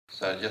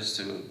So just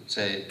to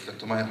say,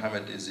 Dr. Mahir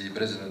Hamad is the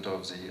president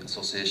of the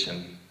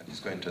association, and he's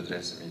going to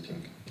address the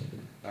meeting.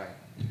 Right.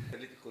 A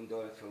little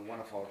condolence from one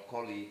of our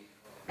colleagues,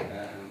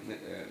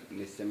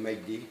 Mr.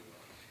 Magdi.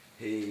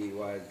 He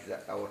was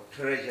our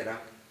treasurer,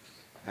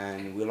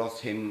 and we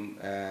lost him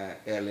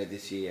earlier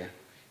this year.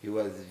 He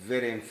was a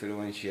very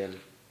influential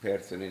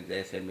person in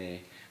the SMA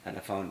and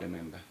a founder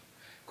member.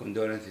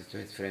 Condolences to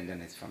his friend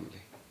and his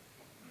family.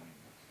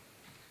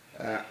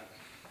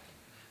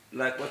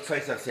 Like what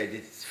Faisal said,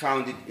 it's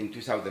founded in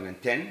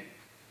 2010,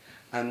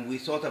 and we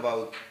thought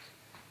about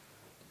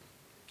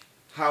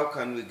how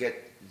can we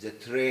get the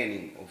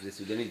training of the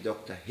Sudanese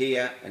doctor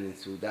here and in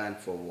Sudan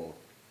forward.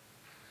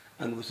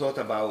 And we thought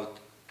about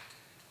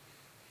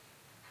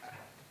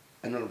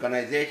an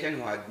organization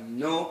who had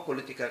no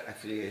political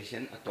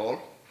affiliation at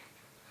all,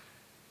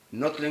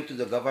 not linked to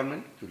the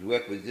government, to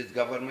work with this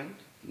government,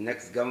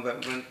 next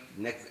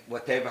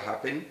whatever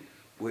happened,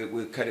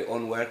 we carry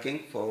on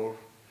working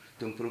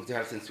to improve the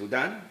health in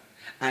Sudan,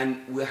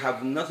 and we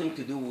have nothing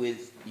to do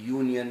with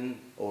union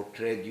or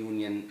trade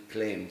union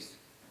claims.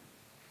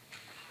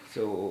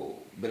 So,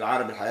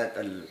 بالعربي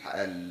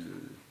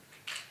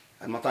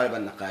المطالب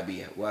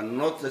النقابية. We are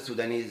not the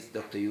Sudanese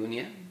doctor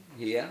union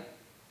here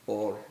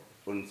or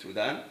in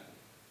Sudan,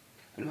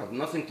 and we have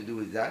nothing to do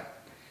with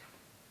that.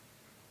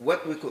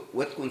 What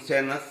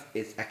concerns us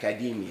is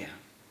academia.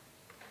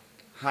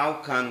 How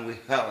can we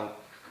help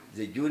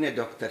the junior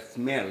doctors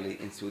merely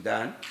in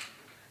Sudan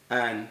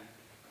and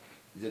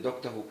the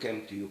doctor who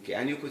came to UK?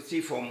 And you could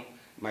see from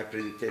my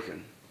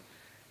presentation.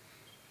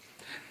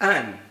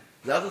 And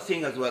the other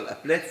thing as well, a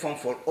platform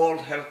for all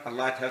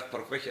allied health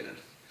professionals.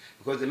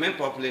 Because the main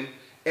problem,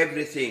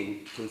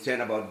 everything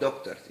concerned about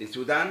doctors. In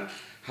Sudan,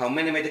 how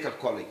many medical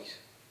colleges?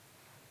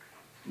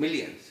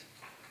 Millions.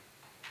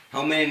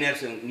 How many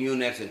new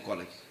nursing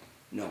colleges?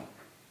 No.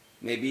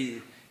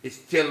 Maybe it's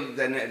still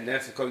the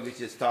nursing college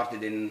which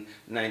started in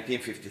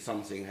 1950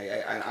 something.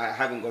 I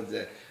haven't got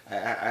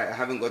I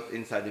haven't got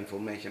inside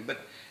information, but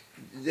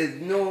there's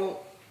no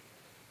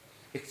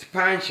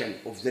expansion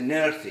of the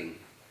nursing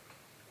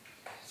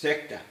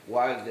sector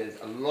while there's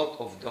a lot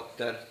of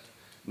doctors,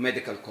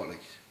 medical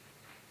colleges.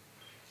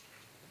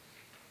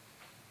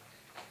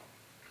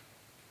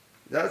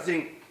 The other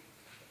thing,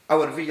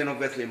 our vision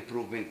obviously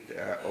improvement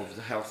of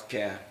the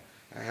healthcare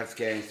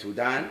in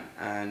Sudan,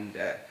 and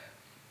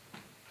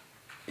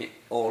it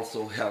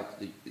also help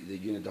the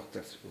junior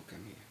doctors who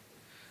come here.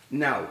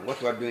 Now,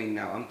 what we're doing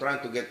now, I'm trying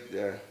to get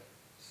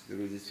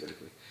through this very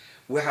quick.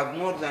 We have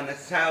more than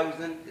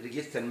 1,000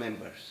 registered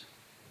members.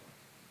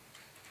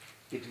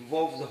 It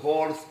involves the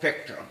whole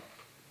spectrum: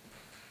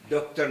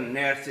 doctor,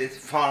 nurses,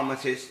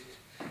 pharmacists,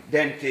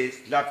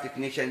 dentists, lab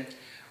technicians,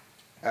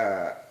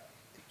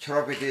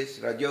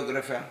 chiropodist,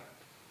 radiographer.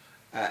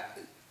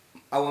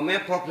 Our main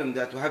problem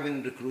that we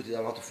haven't recruited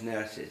a lot of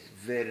nurses,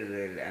 very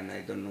rarely, and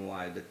I don't know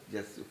why, but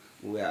just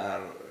we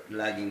are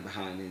lagging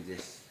behind in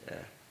this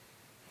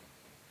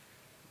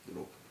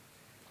group.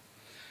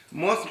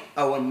 Most of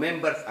our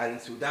members are in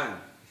Sudan,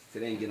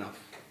 strange enough,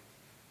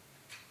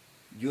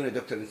 junior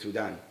doctors in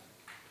Sudan,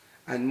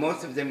 and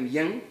most of them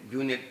young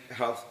junior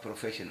health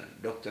professionals,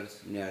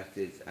 doctors,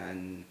 nurses,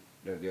 and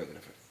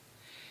radiographers.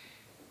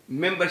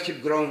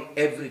 Membership growing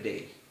every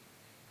day.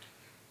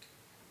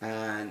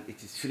 And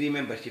it is free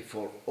membership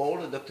for all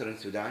the doctors in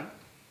Sudan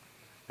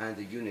and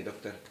the junior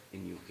doctor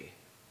in UK.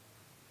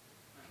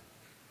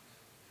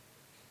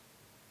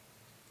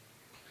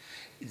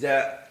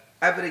 The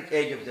average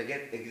age of the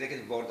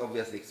executive board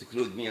obviously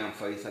excludes me and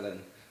Faisal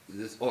and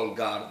this old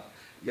guard.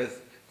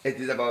 Just, it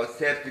is about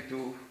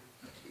 32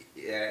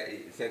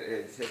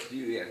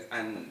 years,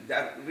 and they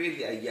are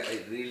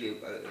really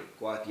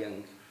quite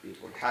young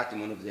people. Hatim,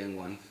 one of the young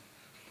ones.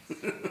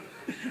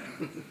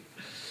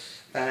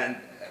 And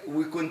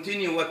we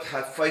continue what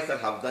Faisal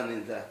have done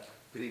in the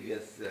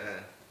previous,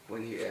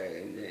 when he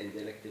in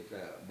the elective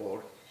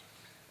board,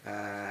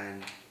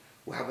 and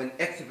we have an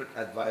expert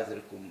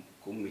advisory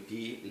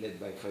committee led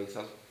by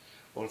Faisal,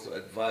 also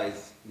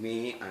advise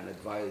me and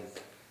advise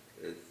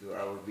through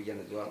our vision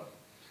as well.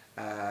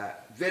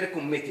 Very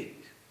committed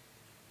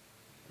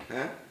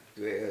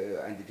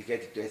and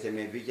dedicated to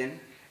SMA vision,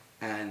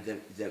 and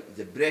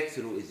the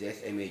breakthrough is the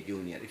SMA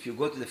Junior. If you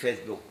go to the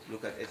Facebook,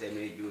 look at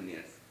SMA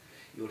Juniors,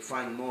 you will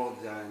find more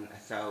than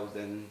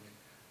 1,000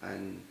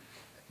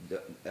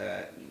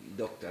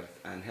 doctors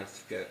and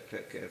healthcare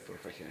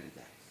professionals in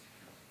that.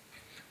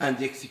 And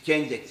they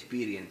exchange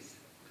experience.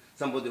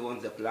 Somebody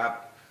wants a lab,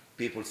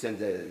 people send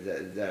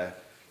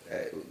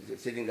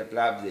sitting a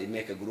lab, they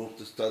make a group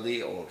to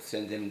study or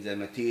send them the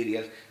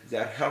materials. They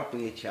are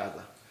helping each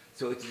other.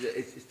 So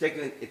it's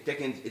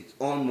taking its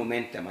own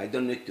momentum. I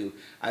don't need to,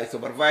 I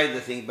supervise the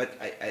thing, but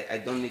I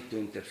don't need to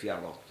interfere a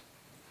lot.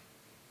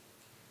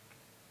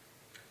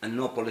 And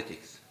no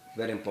politics,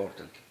 very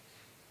important.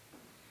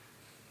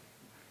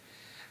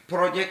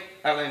 Project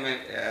LEMS,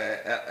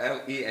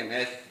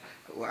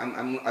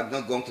 I'm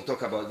not going to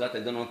talk about that. I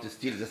don't want to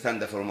steal the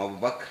thunder from Abu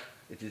Bakr.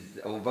 It is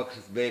Abu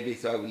Bakr's baby,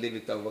 so I will leave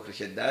it to Abu Bakr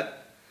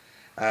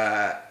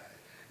Shaddad.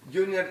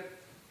 Junior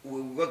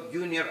we've got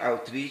junior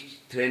outreach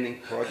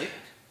training project,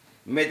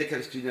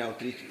 medical student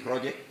outreach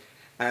project,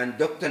 and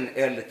doctor and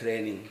early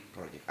training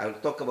project. I will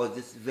talk about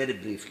this very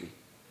briefly.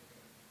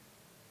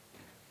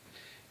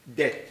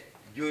 DET,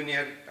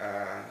 junior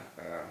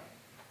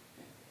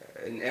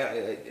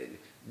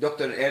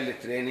doctor and early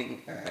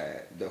training,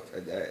 yes,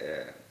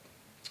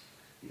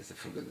 I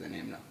forgot the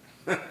name now.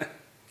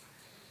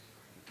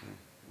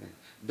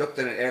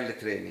 Doctor and early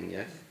training,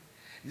 yes.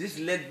 This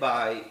is led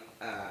by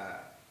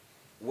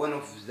one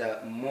of the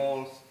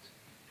most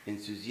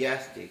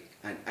enthusiastic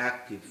and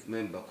active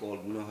member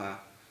called Mahir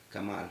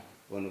Hamad,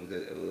 one of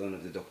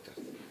the doctors.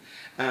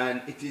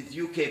 And it is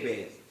UK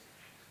based.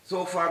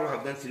 So far we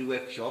have done 3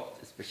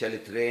 workshops, especially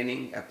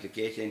training,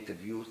 application,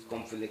 interviews,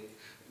 conflict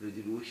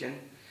resolution.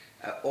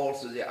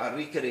 Also there are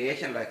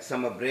recreation like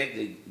summer break,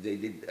 they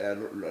did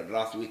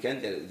last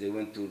weekend, they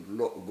went to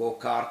go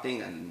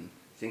karting and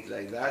things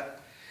like that.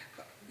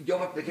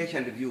 Job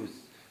application reviews.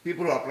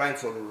 People who are applying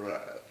for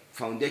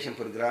foundation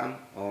program,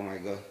 oh my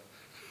God.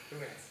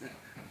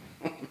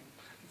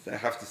 So I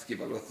have to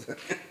skip a lot.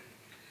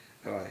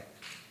 All right.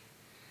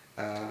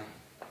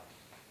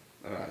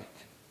 All right.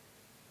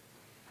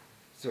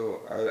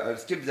 So I'll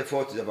skip the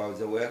photos about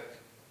the work.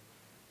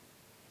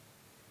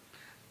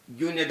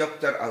 Junior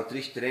doctor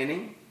outreach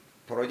training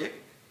project,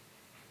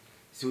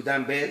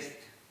 Sudan based.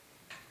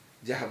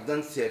 They have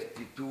done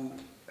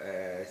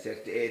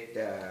 38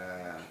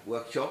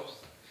 workshops,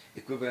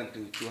 equivalent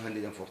to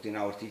 214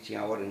 hour teaching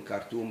hour in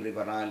Khartoum,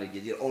 River Nile,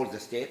 Al all the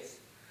states.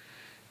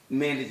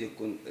 Mainly the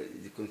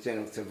concern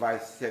of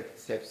survived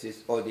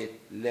sepsis,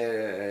 audit,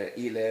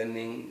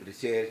 e-learning,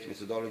 research,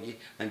 methodology,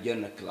 and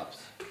journal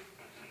clubs.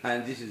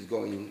 And this is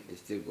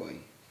still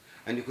going.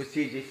 And you could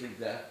see this is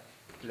the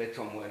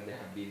platform where they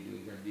have been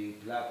doing. They're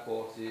doing lab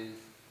courses.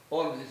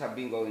 All of this have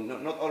been going.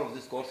 Not all of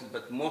these courses,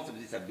 but most of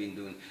this have been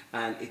doing.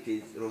 And it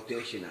is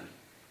rotational.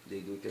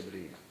 They do it every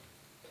year.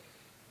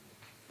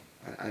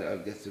 I'll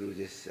get through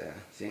these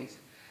things.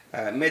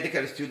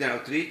 Medical student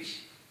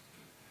outreach.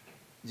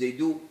 They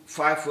do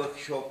 5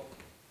 workshops,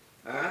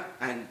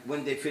 and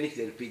when they finish,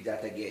 they repeat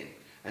that again.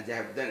 And they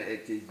have done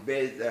it is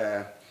based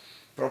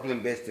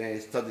problem-based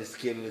training, study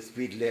skills,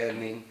 speed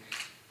learning.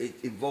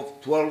 It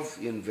involved 12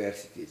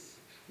 universities,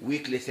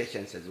 weekly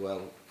sessions as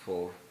well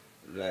for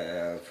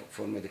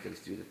medical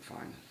student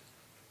finals.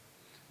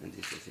 And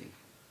this is the thing.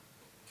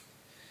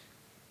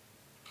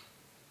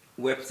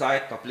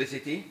 Website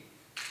publicity.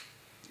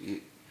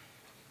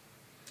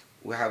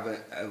 We have a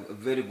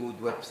very good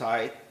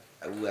website.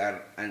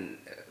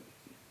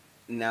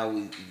 Now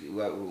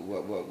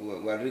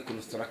we're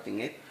reconstructing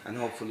it, and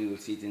hopefully we'll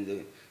see it in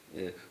the.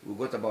 We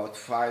got about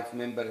 5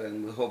 members,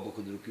 and we hope we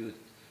could recruit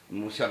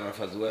Musharraf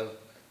as well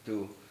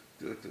to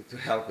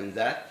help in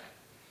that.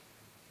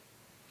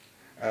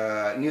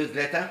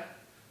 Newsletter.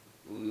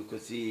 You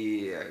could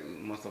see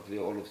most of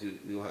all of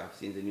you have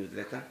seen the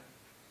newsletter.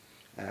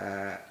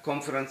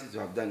 Conferences. We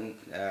have done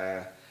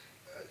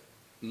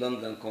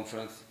London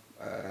conference.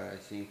 I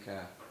think.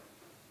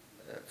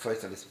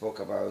 Faisal spoke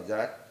about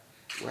that.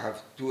 We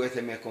have 2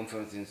 SMA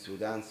conferences in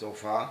Sudan so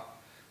far.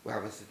 We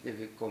have a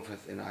significant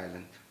conference in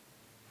Ireland.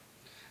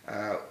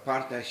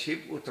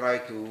 Partnership, we try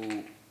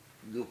to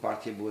do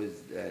partnership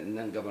with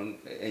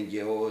non-government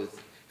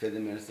NGOs,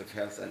 Federal Ministry of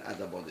Health, and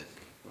other bodies.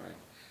 Right?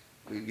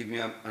 Will you give me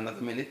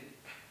another minute?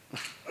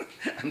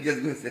 I'm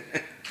just going to say,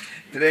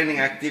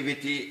 training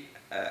activity,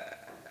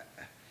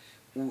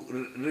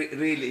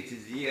 really it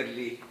is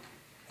yearly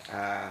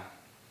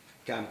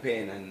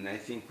campaign, and I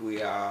think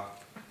we are.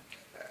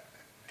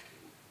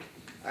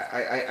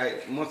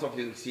 Most of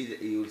you will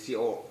see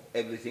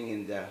everything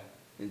in the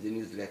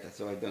newsletter.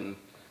 So I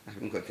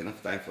haven't got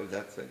enough time for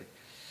that. Sorry.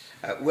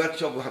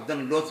 Workshop. We have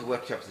done lots of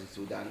workshops in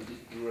Sudan.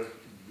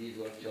 These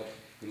workshops,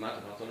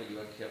 hematology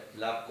workshop,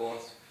 lab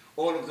course.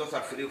 All of those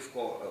are free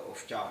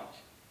of charge.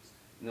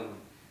 No,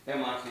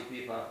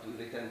 MRCP Part 2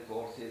 written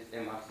courses,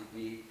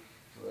 MRCP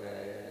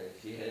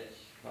CH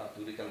Part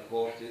 2 written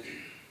courses.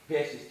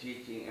 PACES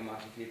teaching,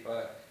 MRCS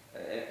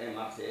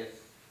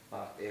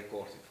Part A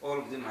courses. All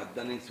of them are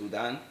done in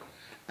Sudan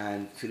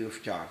and free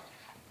of charge.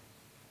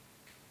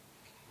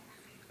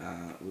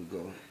 We'll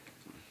go.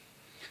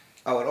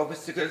 Our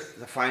obstacles,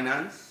 the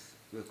finance,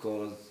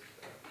 because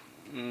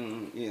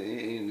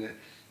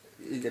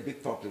it's a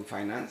big problem,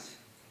 finance.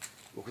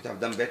 We could have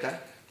done better.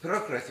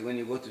 Bureaucracy, when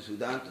you go to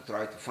Sudan to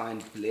try to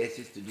find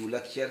places to do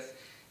lectures,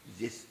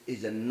 this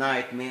is a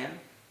nightmare.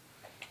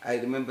 I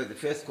remember the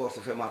first course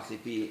of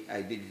MRCP,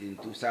 I did it in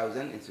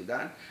 2000 in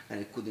Sudan,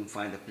 and I couldn't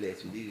find a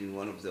place. We did it in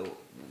one of the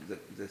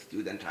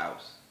student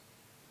house.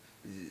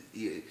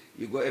 You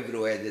go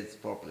everywhere, there's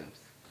problems.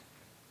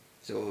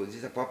 So this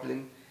is a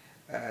problem.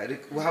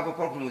 We have a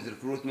problem with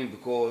recruitment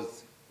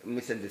because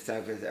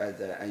misunderstanding as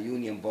a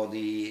union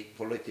body,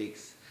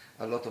 politics,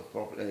 a lot of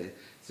problems.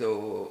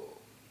 So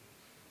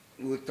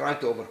we're trying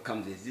to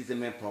overcome this. This is the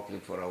main problem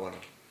for our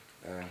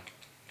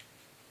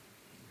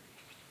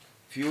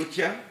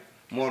future.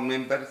 More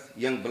members,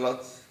 young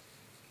bloods,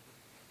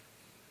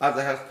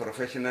 other health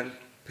professionals,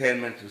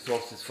 permanent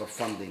resources for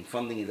funding.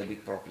 Funding is a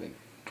big problem.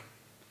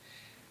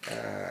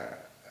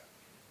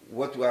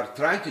 what we are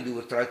trying to do,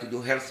 we try to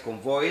do health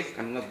convoys.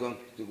 I'm not going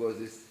to go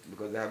this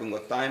because I haven't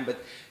got time, but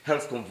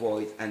health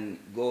convoys and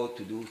go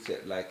to do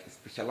like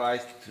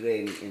specialized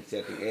training in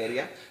certain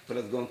area,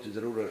 plus going to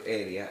the rural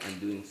area and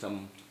doing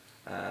some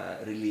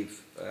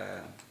relief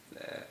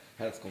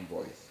health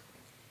convoys.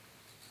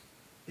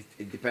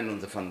 It depends on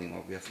the funding,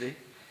 obviously.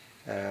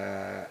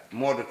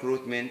 More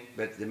recruitment,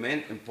 but the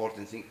main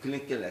important thing,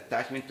 clinical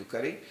attachment to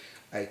carry.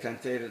 I can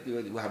tell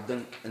you we have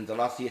done in the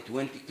last year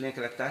 20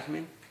 clinical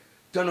attachment.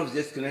 10 of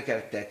these clinical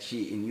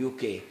attachee in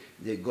UK,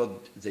 they got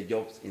the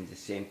jobs in the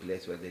same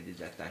place where they did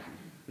the attachment,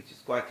 which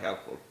is quite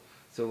helpful.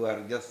 So we are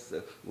just,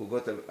 we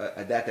got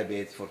a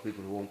database for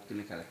people who want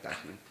clinical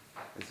attachment.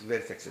 It's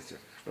very successful,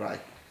 right?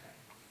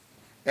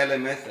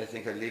 LMS, I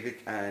think I'll leave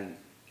it, and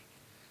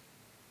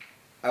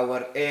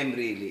our aim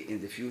really in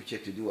the future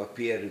to do a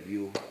peer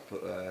review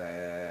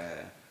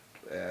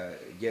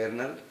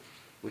journal,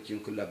 which in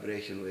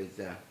collaboration with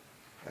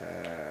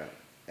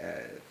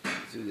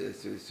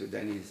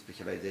Sudanese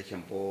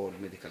Specialization Board,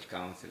 Medical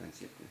Council,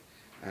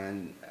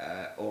 and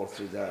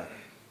also the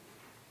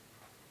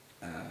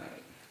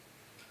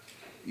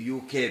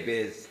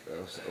UK-based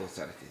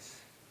authorities.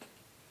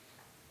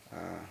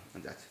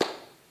 And that's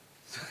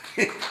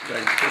it.